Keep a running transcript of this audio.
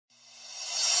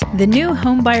The new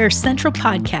Homebuyer Central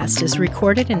podcast is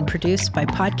recorded and produced by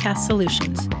Podcast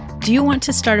Solutions. Do you want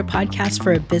to start a podcast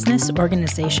for a business,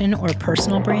 organization, or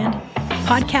personal brand?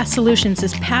 Podcast Solutions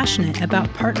is passionate about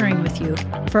partnering with you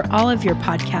for all of your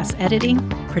podcast editing,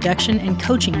 production, and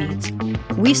coaching needs.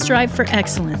 We strive for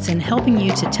excellence in helping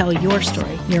you to tell your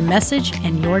story, your message,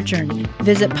 and your journey.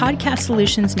 Visit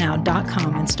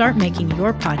podcastsolutionsnow.com and start making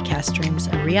your podcast dreams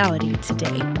a reality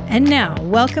today. And now,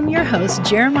 welcome your hosts,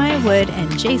 Jeremiah Wood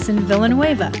and Jason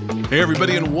Villanueva. Hey,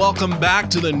 everybody, and welcome back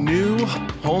to the new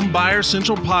Homebuyer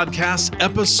Central Podcast,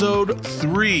 Episode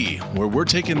 3, where we're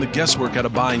taking the guesswork out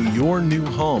of buying your new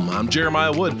home. I'm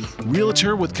Jeremiah Wood,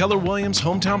 realtor with Keller Williams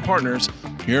Hometown Partners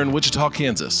here in Wichita,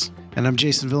 Kansas. And I'm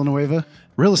Jason Villanueva,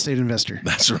 real estate investor.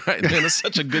 That's right, man. That's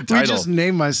such a good title. We just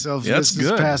named myself this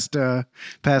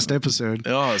past episode.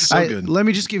 Oh, it's so good. Let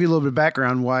me just give you a little bit of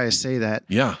background why I say that.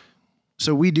 Yeah.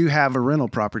 So we do have a rental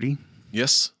property.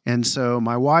 Yes. And so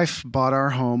my wife bought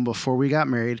our home before we got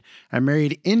married. I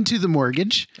married into the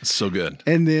mortgage. That's so good.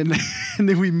 And then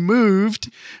we moved,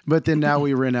 but then now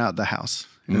we rent out the house.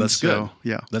 Well, that's good.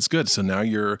 Yeah. That's good. So now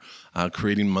you're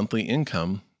creating monthly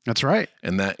income. That's right.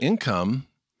 And that income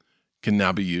can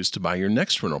now be used to buy your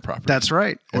next rental property. That's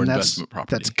right. Or investment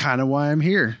property. That's kind of why I'm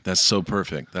here. That's so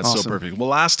perfect. That's awesome. So perfect. Well,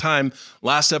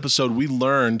 last episode, we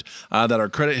learned that our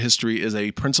credit history is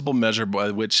a principal measure by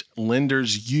which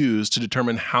lenders use to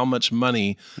determine how much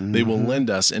money they will lend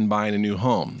us in buying a new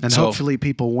home. And hopefully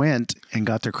people went and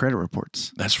got their credit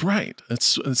reports. That's right.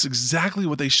 That's exactly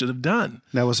what they should have done.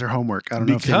 That was their homework. I don't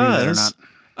know if they knew that or not.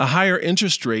 A higher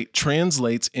interest rate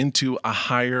translates into a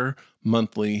higher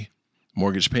monthly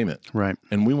mortgage payment. Right.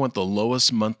 And we want the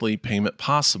lowest monthly payment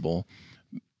possible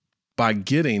by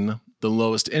getting the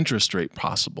lowest interest rate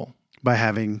possible. By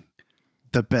having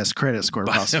the best credit score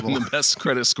possible. Having the best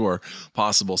credit score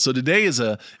possible. So today is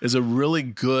a really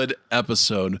good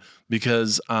episode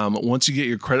because once you get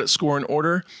your credit score in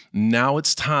order, now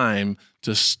it's time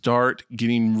to start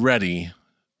getting ready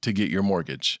to get your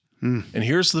mortgage. And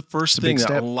here's the first thing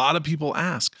that a lot of people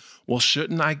ask. Well,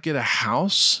 shouldn't I get a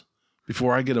house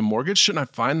before I get a mortgage? Shouldn't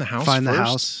I find the house first? Find the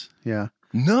house, yeah.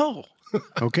 No.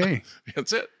 Okay.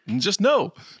 That's it. Just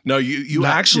no. No, you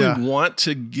actually want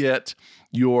to get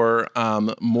your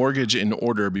mortgage in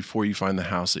order before you find the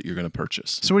house that you're going to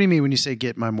purchase. So what do you mean when you say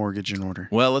get my mortgage in order?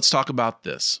 Well, let's talk about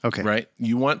this. Okay. Right?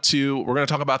 We're going to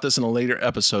talk about this in a later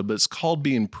episode, but it's called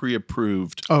being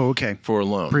pre-approved. Oh, okay. For a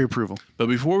loan. Pre-approval. But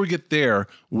before we get there,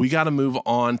 we got to move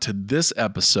on to this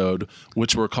episode,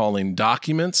 which we're calling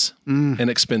documents and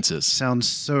expenses. Sounds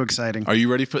so exciting. Are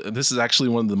you ready for this? Is actually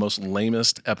one of the most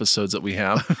lamest episodes that we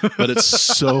have, but it's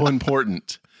so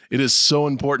important. It is so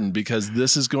important because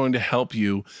this is going to help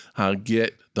you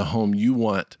get the home you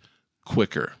want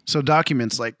quicker. So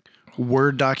documents like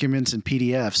Word documents and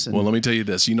PDFs. Well, let me tell you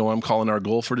this. You know what I'm calling our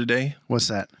goal for today? What's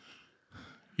that?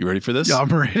 You ready for this? Yeah, I'm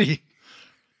ready.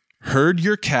 Herd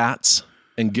your cats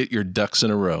and get your ducks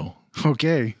in a row.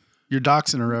 Okay. Your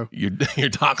docs in a row. Your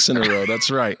docs in a row.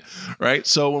 That's right. Right.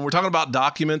 So when we're talking about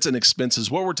documents and expenses,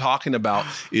 what we're talking about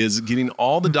is getting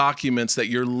all the documents that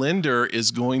your lender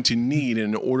is going to need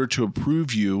in order to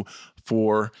approve you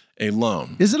for a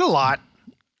loan. Is it a lot?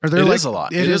 It is a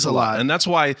lot. It is a lot. And that's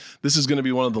why this is going to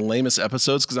be one of the lamest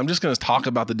episodes, because I'm just going to talk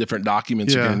about the different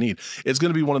documents you're going to need. It's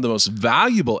going to be one of the most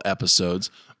valuable episodes,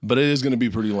 but it is going to be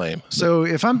pretty lame. So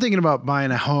if I'm thinking about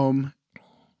buying a home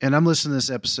and I'm listening to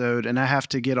this episode and I have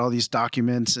to get all these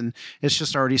documents and it's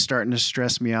just already starting to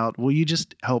stress me out, will you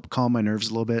just help calm my nerves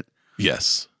a little bit?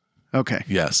 Yes. Okay.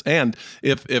 Yes. And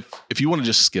if you want to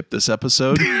just skip this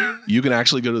episode, you can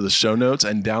actually go to the show notes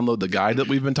and download the guide that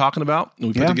we've been talking about.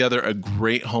 We put together a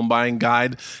great home buying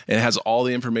guide. It has all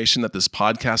the information that this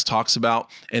podcast talks about,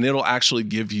 and it'll actually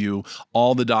give you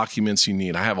all the documents you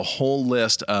need. I have a whole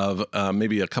list of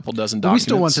maybe a couple dozen documents. We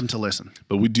still want them to listen.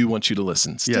 But we do want you to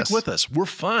listen. Stick with us. We're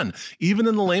fun. Even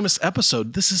in the lamest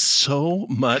episode, this is so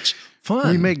much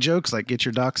fun. We make jokes like get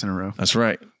your docs in a row. That's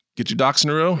right. Get your docs in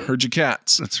a row, herd your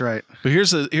cats. That's right. But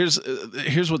here's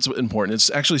what's important. It's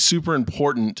actually super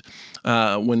important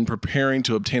when preparing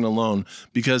to obtain a loan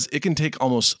because it can take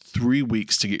almost 3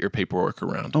 weeks to get your paperwork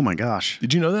around. Oh my gosh.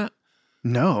 Did you know that?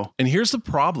 No. And here's the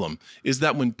problem is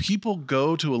that when people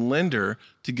go to a lender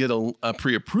to get a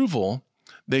pre-approval,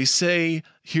 they say,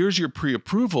 here's your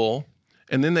pre-approval,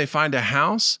 and then they find a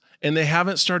house and they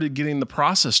haven't started getting the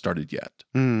process started yet.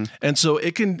 And so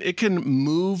it can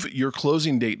move your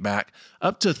closing date back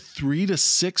up to 3 to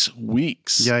 6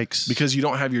 weeks. Yikes. Because you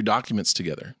don't have your documents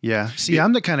together. Yeah. See,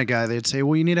 I'm the kind of guy that'd say,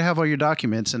 well, you need to have all your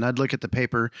documents. And I'd look at the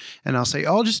paper and I'll say,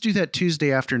 I'll just do that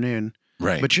Tuesday afternoon.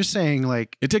 Right. But you're saying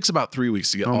like, It takes about 3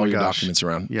 weeks to get Oh all my your gosh. documents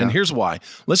around. Yeah. And here's why.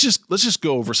 Let's just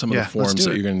go over some of Yeah, the let's forms do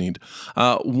that it. you're going to need.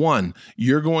 One,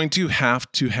 you're going to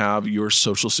have your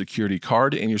social security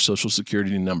card and your social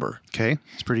security number. okay,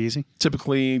 it's pretty easy.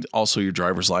 Typically also your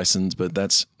driver's license, but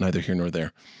that's neither here nor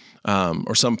there.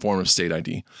 Or some form of state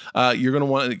ID. You're going to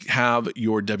want to have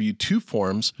your W-2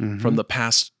 forms from the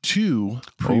past 2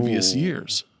 previous Oh.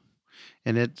 years.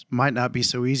 And it might not be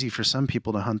so easy for some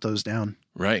people to hunt those down.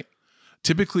 Right.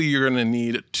 Typically, you're going to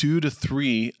need 2 to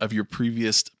 3 of your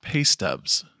previous pay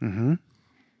stubs.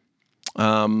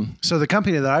 So the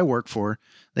company that I work for,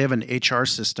 they have an HR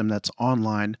system that's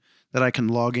online that I can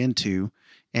log into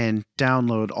and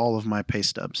download all of my pay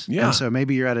stubs. Yeah. And so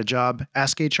maybe you're at a job,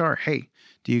 ask HR, hey,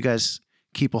 do you guys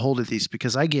keep a hold of these?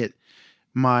 Because I get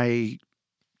my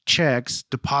checks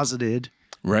deposited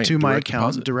Right. to my Direct account,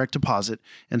 deposit. direct deposit.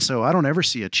 And so I don't ever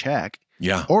see a check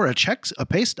Yeah. or a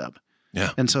pay stub.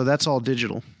 Yeah. And so that's all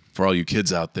digital. For all you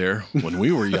kids out there, when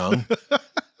we were young,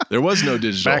 there was no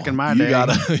digital. Back in my you day. got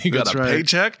That's a right.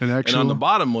 paycheck, An and actual- on the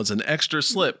bottom was an extra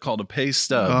slip called a pay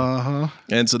stub. Uh-huh.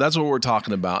 And so that's what we're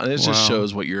talking about. And it just Wow.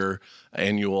 shows what your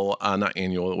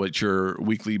what your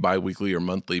weekly, biweekly, or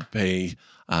monthly pay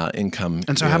income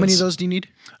And so how many of is. those do you need?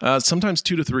 Sometimes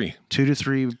 2 to 3. 2 to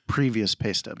 3 previous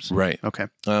pay stubs. Right. Okay.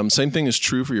 Same thing is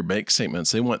true for your bank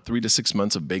statements. They want 3 to 6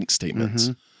 months of bank statements.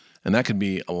 Mm-hmm. And that could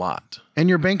be a lot. And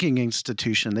your banking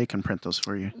institution, they can print those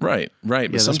for you. Right.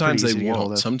 But that's sometimes pretty they easy to get hold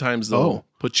won't. of. Sometimes they'll Oh.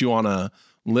 put you on a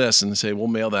list and say, we'll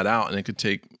mail that out. And it could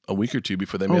take a week or 2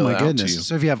 before they Oh mail my it out to goodness. you.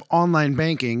 So if you have online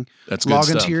banking, That's good log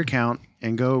stuff. into your account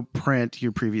and go print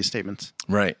your previous statements.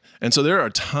 Right. And so there are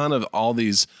a ton of all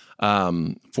these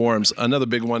forms. Another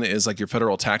big one is like your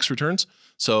federal tax returns.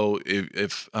 So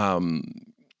if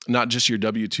not just your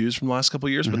W-2s from the last couple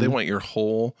of years, but they want your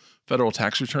whole federal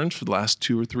tax returns for the last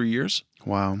 2 or 3 years.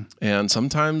 Wow. And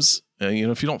sometimes,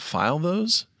 if you don't file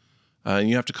those,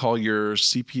 you have to call your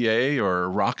CPA or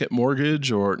Rocket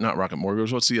Mortgage, or not Rocket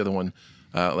Mortgage. What's the other one?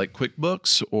 Like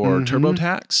QuickBooks or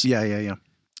TurboTax. Yeah.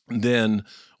 Then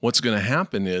what's going to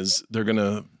happen is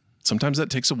sometimes that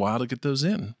takes a while to get those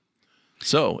in.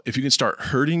 So if you can start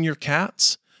herding your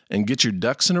cats and get your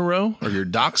ducks in a row or your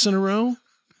docks in a row,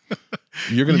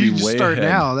 you're going to You be just way start ahead.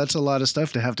 now. That's a lot of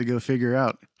stuff to have to go figure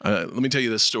out. Let me tell you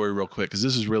this story real quick, because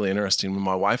this is really interesting. When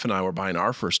my wife and I were buying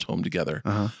our first home together,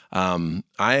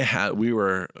 we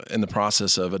were in the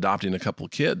process of adopting a couple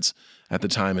of kids at the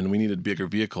time, and we needed a bigger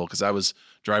vehicle because I was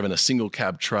driving a single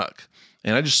cab truck,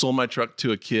 and I just sold my truck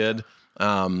to a kid,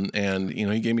 and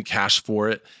he gave me cash for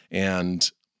it, and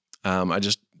I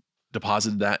just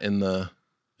deposited that in the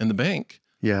bank,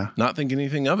 Yeah. not thinking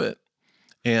anything of it,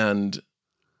 and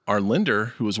our lender,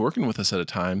 who was working with us at a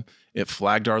time, it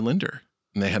flagged our lender,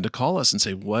 and they had to call us and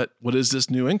say, what is this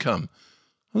new income?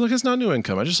 I was like, it's not new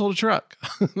income. I just sold a truck.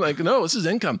 Like, no, this is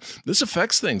income. This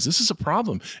affects things. This is a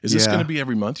problem. Is this Yeah. going to be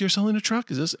every month you're selling a truck?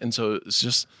 And so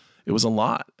it was a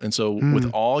lot. And so with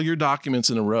all your documents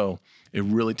in a row, it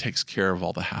really takes care of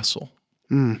all the hassle.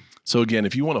 So again,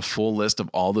 if you want a full list of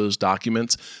all those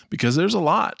documents, because there's a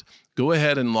lot, go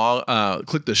ahead and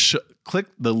click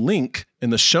the link in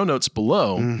the show notes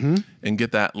below and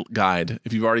get that guide.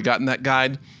 If you've already gotten that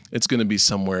guide, it's going to be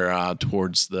somewhere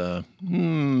towards the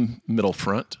middle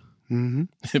front,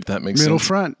 if that makes Middle sense.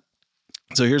 front.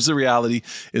 So here's the reality,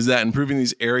 is that improving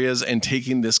these areas and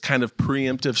taking this kind of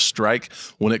preemptive strike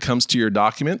when it comes to your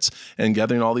documents and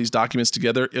gathering all these documents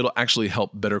together, it'll actually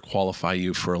help better qualify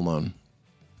you for a loan.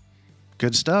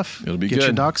 Good stuff. It'll be Get your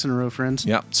good. docs in a row, friends.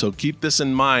 Yeah. So keep this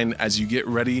in mind as you get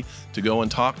ready to go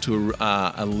and talk to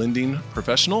a lending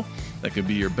professional. That could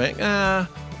be your bank.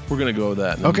 We're going to go with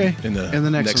that in the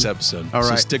next one. episode. All So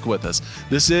right. stick with us.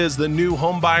 This is the New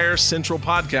Home Buyer Central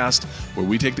Podcast, where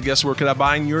we take the guesswork out of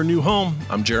buying your new home.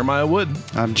 I'm Jeremiah Wood.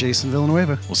 I'm Jason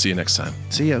Villanueva. We'll see you next time.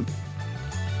 See ya.